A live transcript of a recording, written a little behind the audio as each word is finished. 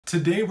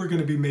Today we're going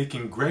to be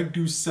making Greg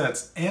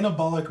Doucette's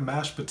anabolic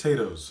mashed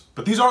potatoes.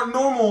 But these aren't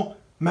normal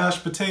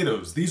mashed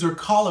potatoes. These are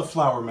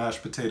cauliflower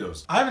mashed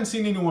potatoes. I haven't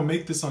seen anyone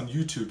make this on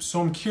YouTube, so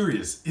I'm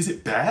curious, is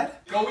it bad?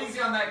 Go easy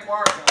on that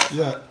guar gum.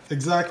 Yeah,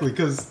 exactly,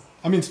 because,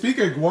 I mean,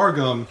 speaking of guar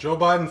gum, Joe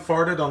Biden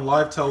farted on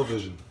live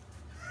television.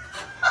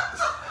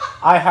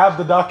 I have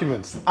the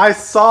documents. I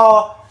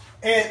saw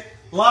it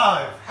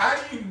live. How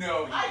do you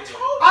know you did?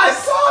 I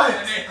saw it!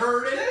 And they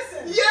heard it?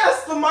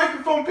 Yes, the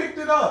microphone picked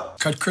it up.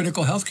 Cut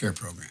critical healthcare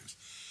programs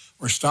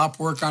or stop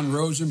work on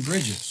roads and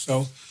bridges.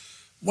 So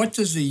what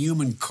does the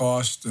human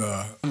cost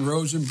on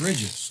roads and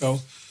bridges? So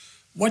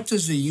what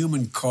does the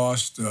human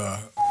cost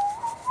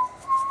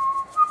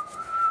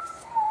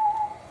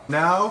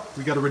Now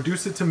we got to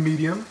reduce it to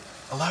medium,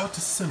 allow it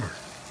to simmer.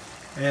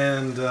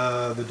 And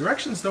the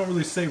directions don't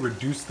really say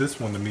reduce this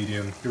one to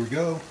medium. Here we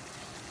go.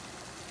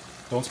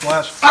 Don't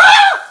splash.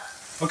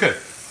 Ah! Okay,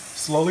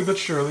 slowly but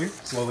surely,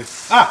 slowly.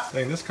 Ah!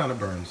 Dang, this kind of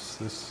burns.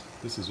 This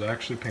is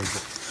actually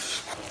painful.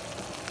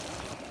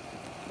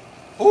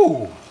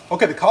 Ooh,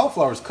 okay, the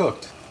cauliflower is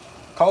cooked.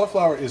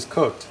 Cauliflower is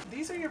cooked.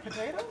 These are your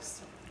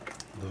potatoes?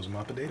 Those are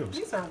my potatoes.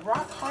 These are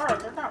rock hard.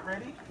 They're not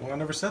ready. Well, I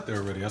never said they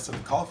were ready. I said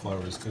the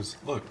cauliflower is, because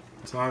look,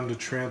 time to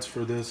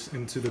transfer this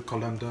into the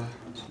colander.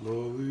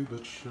 Slowly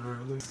but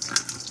surely.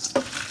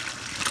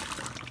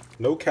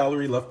 No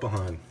calorie left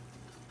behind.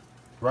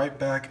 Right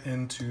back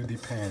into the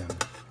pan.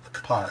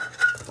 Pot.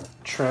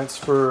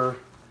 Transfer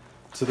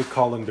to the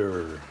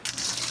colander.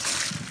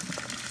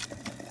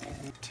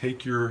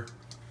 Take your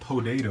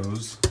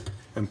potatoes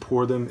and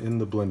pour them in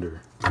the blender.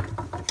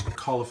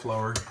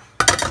 Cauliflower.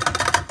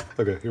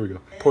 Okay, here we go.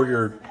 Pour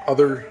your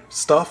other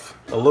stuff.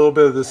 A little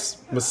bit of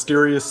this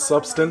mysterious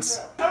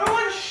substance.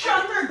 Everyone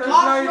shut their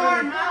gosh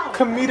mouth.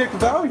 Comedic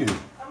value.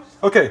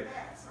 Okay.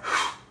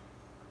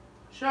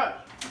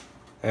 Shut.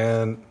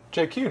 And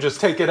Jake, can you just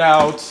take it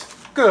out?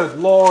 Good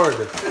Lord.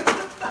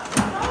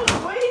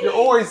 You're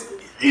always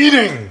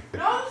eating.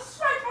 No, this is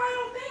my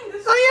final thing.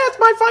 This Oh yeah, it's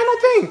my final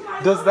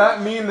thing. Does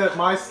that mean that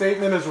my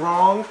statement is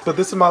wrong? But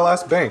this is my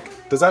last bank.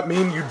 Does that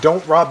mean you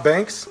don't rob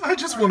banks? I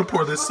just want to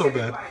pour this so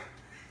bad.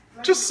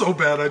 Just so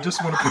bad. I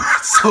just want to pour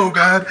it so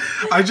bad.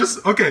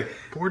 Okay,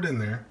 pour it in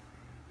there.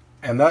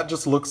 And that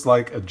just looks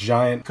like a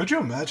giant. Could you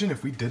imagine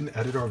if we didn't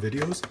edit our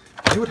videos?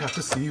 You would have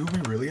to see who we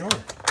really are.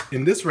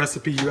 In this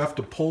recipe, you have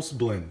to pulse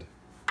blend.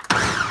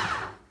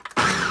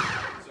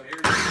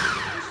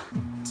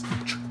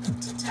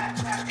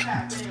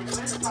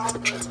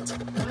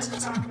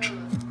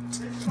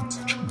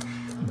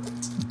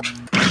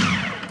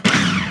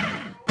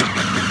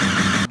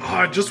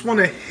 I just want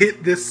to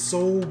hit this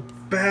so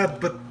bad,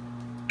 but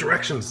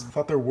directions. I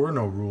thought there were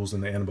no rules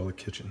in the Anabolic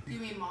kitchen. You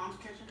mean mom's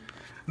kitchen?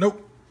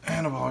 Nope.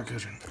 Anabolic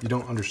kitchen. You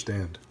don't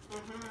understand.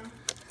 You're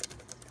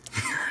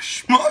a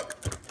schmuck.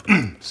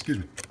 Excuse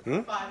me.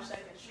 5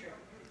 seconds, true.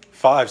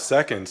 5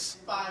 seconds.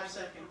 5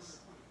 seconds.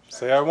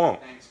 Say I won't.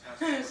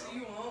 Yes,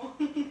 you won't.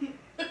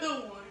 You're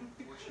doing more.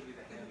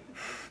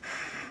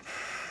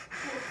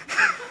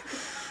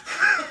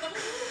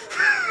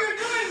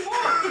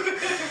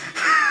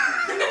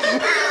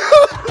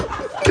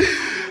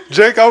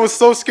 Jake, I was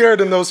so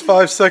scared in those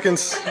 5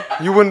 seconds,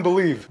 you wouldn't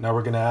believe. Now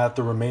we're gonna add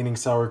the remaining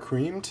sour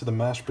cream to the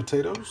mashed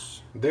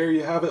potatoes. There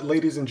you have it,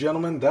 ladies and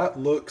gentlemen. That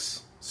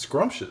looks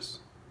scrumptious.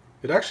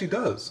 It actually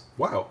does.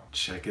 Wow.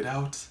 Check it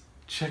out.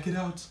 Check it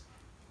out.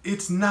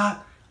 It's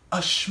not a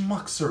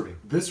schmuck serving.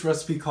 This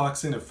recipe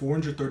clocks in at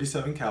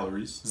 437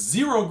 calories,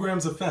 0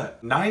 grams of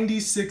fat,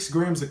 96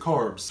 grams of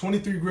carbs,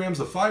 23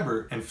 grams of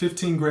fiber, and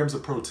 15 grams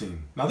of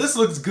protein. Now this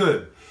looks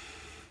good.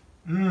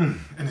 And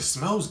it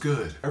smells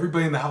good.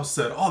 Everybody in the house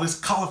said, oh, this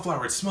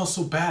cauliflower, it smells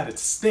so bad, it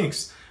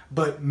stinks.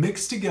 But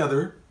mixed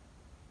together,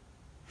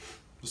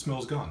 the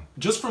smell's gone.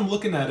 Just from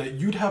looking at it,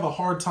 you'd have a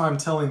hard time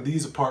telling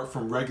these apart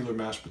from regular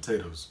mashed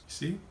potatoes.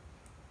 See?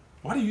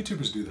 Why do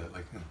YouTubers do that?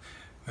 Like,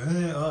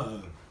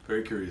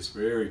 very curious,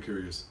 very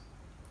curious.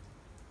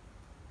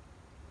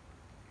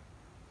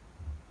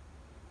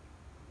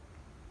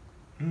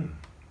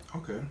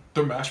 Okay.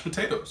 They're mashed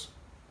potatoes.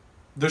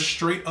 They're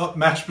straight up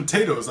mashed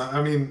potatoes.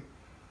 I mean,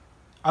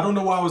 I don't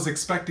know why I was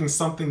expecting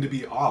something to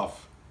be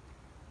off.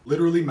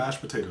 Literally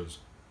mashed potatoes.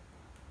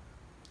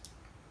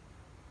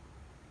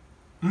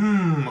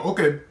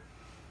 Okay.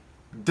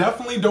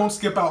 Definitely don't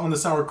skip out on the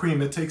sour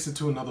cream. It takes it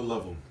to another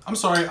level. I'm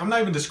sorry, I'm not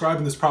even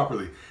describing this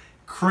properly.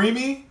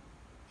 Creamy,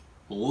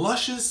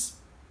 luscious.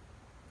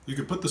 You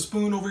could put the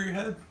spoon over your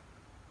head.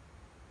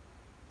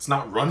 It's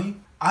not runny.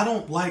 I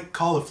don't like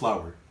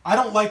cauliflower. I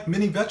don't like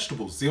many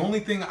vegetables. The only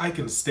thing I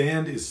can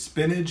stand is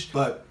spinach,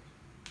 but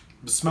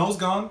the smell's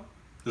gone.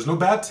 There's no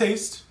bad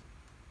taste.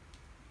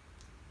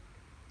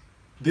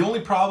 The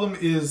only problem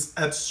is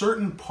at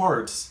certain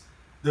parts,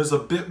 there's a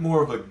bit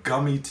more of a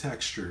gummy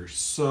texture.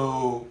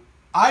 So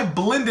I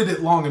blended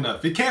it long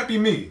enough. It can't be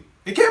me.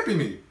 It can't be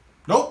me.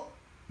 Nope.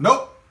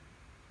 Nope.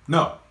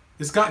 No.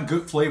 It's got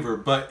good flavor,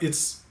 but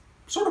it's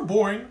sort of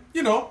boring.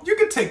 You know, you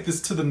could take this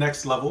to the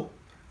next level.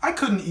 I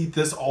couldn't eat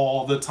this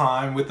all the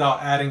time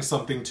without adding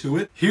something to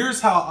it.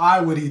 Here's how I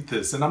would eat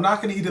this, and I'm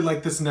not gonna eat it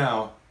like this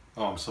now.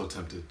 Oh, I'm so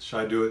tempted. Should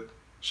I do it?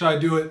 Should I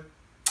do it?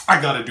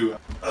 I gotta do it.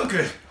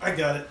 Okay, I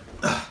got it.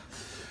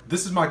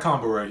 This is my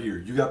combo right here.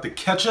 You got the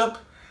ketchup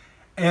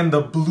and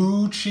the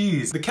blue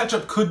cheese. The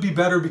ketchup could be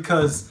better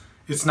because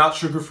it's not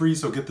sugar-free,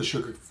 so get the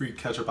sugar-free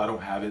ketchup. I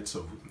don't have it,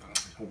 so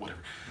whatever.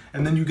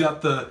 And then you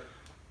got the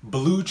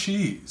blue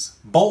cheese.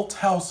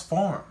 Bolthouse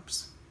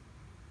Farms.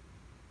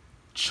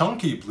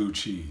 Chunky blue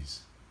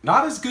cheese.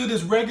 Not as good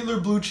as regular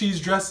blue cheese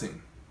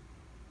dressing,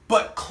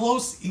 but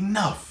close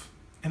enough.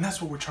 And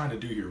that's what we're trying to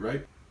do here,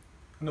 right?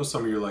 I know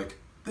some of you are like,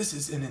 this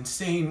is an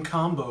insane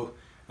combo.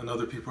 And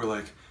other people are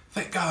like,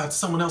 thank God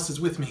someone else is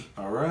with me.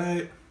 All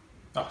right.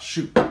 Oh,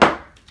 shoot.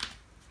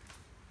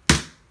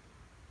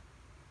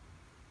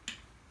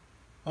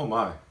 Oh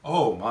my.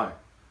 Oh my.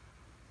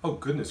 Oh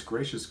goodness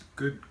gracious.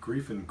 Good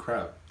grief and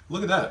crap.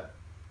 Look at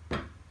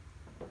that.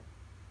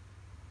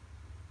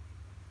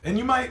 And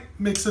you might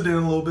mix it in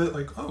a little bit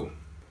like, oh.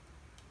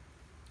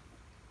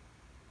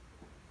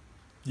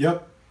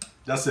 Yep,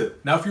 that's it.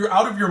 Now if you're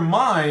out of your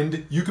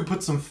mind, you could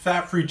put some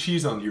fat-free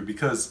cheese on here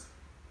because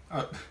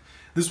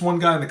this one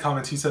guy in the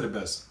comments, he said it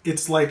best.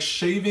 It's like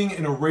shaving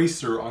an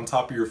eraser on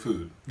top of your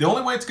food. The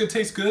only way it's gonna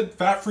taste good,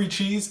 fat-free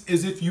cheese,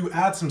 is if you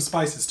add some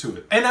spices to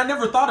it. And I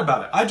never thought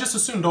about it. I just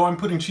assumed, oh, I'm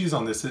putting cheese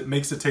on this, it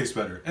makes it taste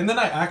better. And then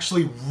I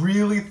actually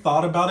really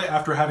thought about it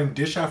after having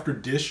dish after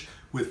dish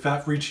with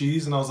fat-free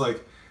cheese, and I was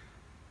like,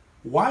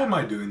 why am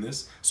I doing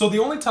this? So the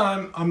only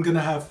time I'm gonna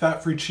have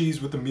fat-free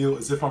cheese with a meal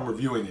is if I'm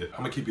reviewing it.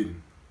 I'm gonna keep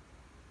eating.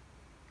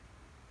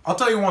 I'll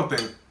tell you one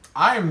thing,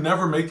 I am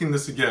never making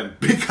this again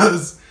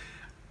because,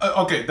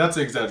 okay, that's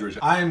an exaggeration.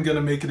 I am gonna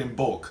make it in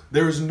bulk.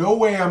 There is no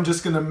way I'm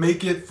just gonna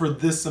make it for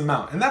this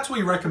amount. And that's what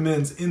he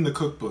recommends in the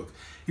cookbook.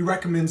 He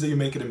recommends that you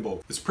make it in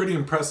bulk. It's pretty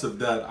impressive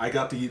that I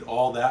got to eat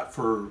all that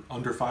for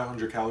under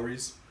 500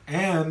 calories.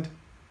 And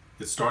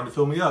it's starting to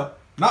fill me up.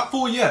 Not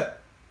full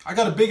yet. I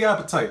got a big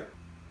appetite.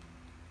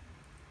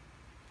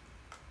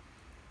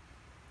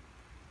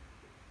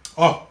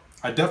 Oh,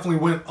 I definitely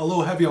went a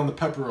little heavy on the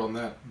pepper on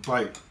that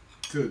bite.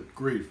 Good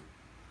grief.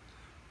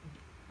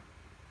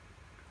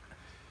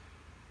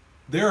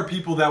 There are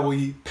people that will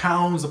eat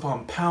pounds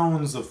upon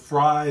pounds of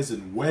fries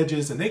and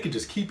wedges and they could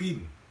just keep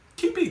eating.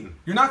 Keep eating.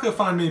 You're not going to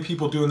find many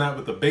people doing that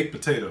with a baked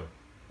potato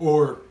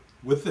or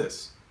with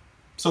this.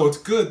 So it's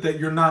good that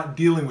you're not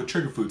dealing with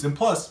trigger foods. And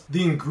plus,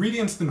 the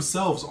ingredients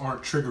themselves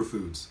aren't trigger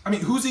foods. I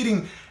mean, who's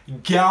eating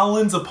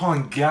gallons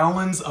upon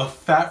gallons of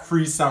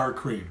fat-free sour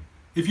cream?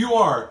 If you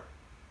are,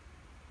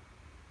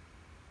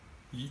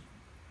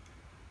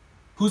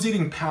 who's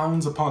eating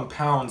pounds upon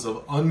pounds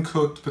of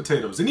uncooked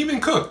potatoes? And even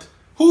cooked.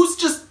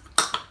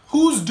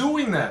 Who's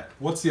doing that?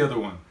 What's the other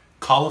one?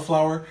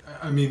 Cauliflower?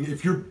 I mean,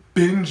 if your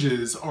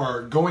binges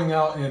are going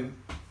out and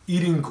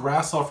eating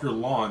grass off your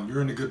lawn,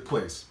 you're in a good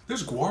place.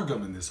 There's guar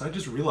gum in this. I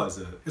just realized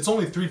that. It's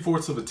only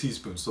 3/4 of a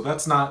teaspoon, so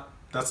that's not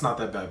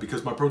that bad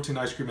because my protein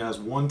ice cream has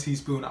 1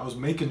 teaspoon. I was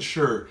making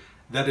sure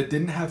that it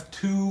didn't have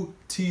 2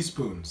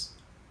 teaspoons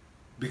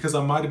because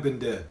I might have been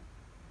dead.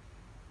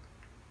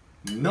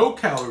 No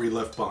calorie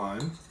left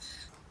behind.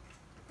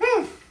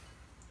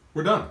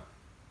 We're done.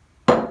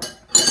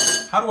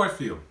 How do I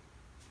feel?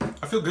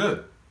 I feel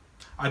good.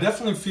 I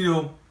definitely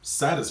feel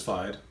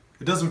satisfied.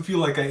 It doesn't feel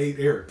like I ate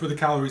air. For the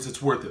calories,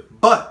 it's worth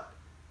it. But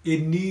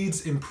it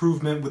needs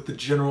improvement with the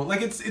general,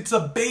 like it's a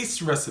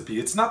base recipe.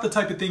 It's not the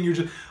type of thing you're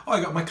just, oh,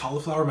 I got my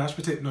cauliflower mashed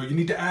potato. No, you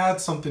need to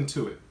add something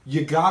to it.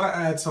 You gotta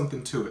add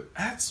something to it.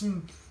 Add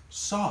some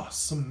sauce,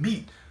 some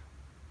meat,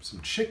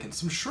 some chicken,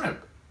 some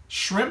shrimp.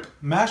 Shrimp,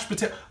 mashed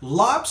potato,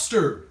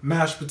 lobster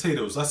mashed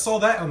potatoes. I saw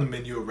that on the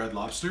menu at Red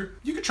Lobster.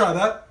 You could try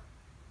that.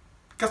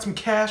 Got some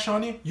cash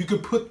on you? You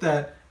could put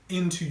that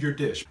into your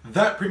dish.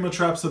 That pretty much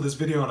wraps up this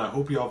video and I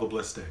hope you all have a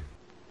blessed day.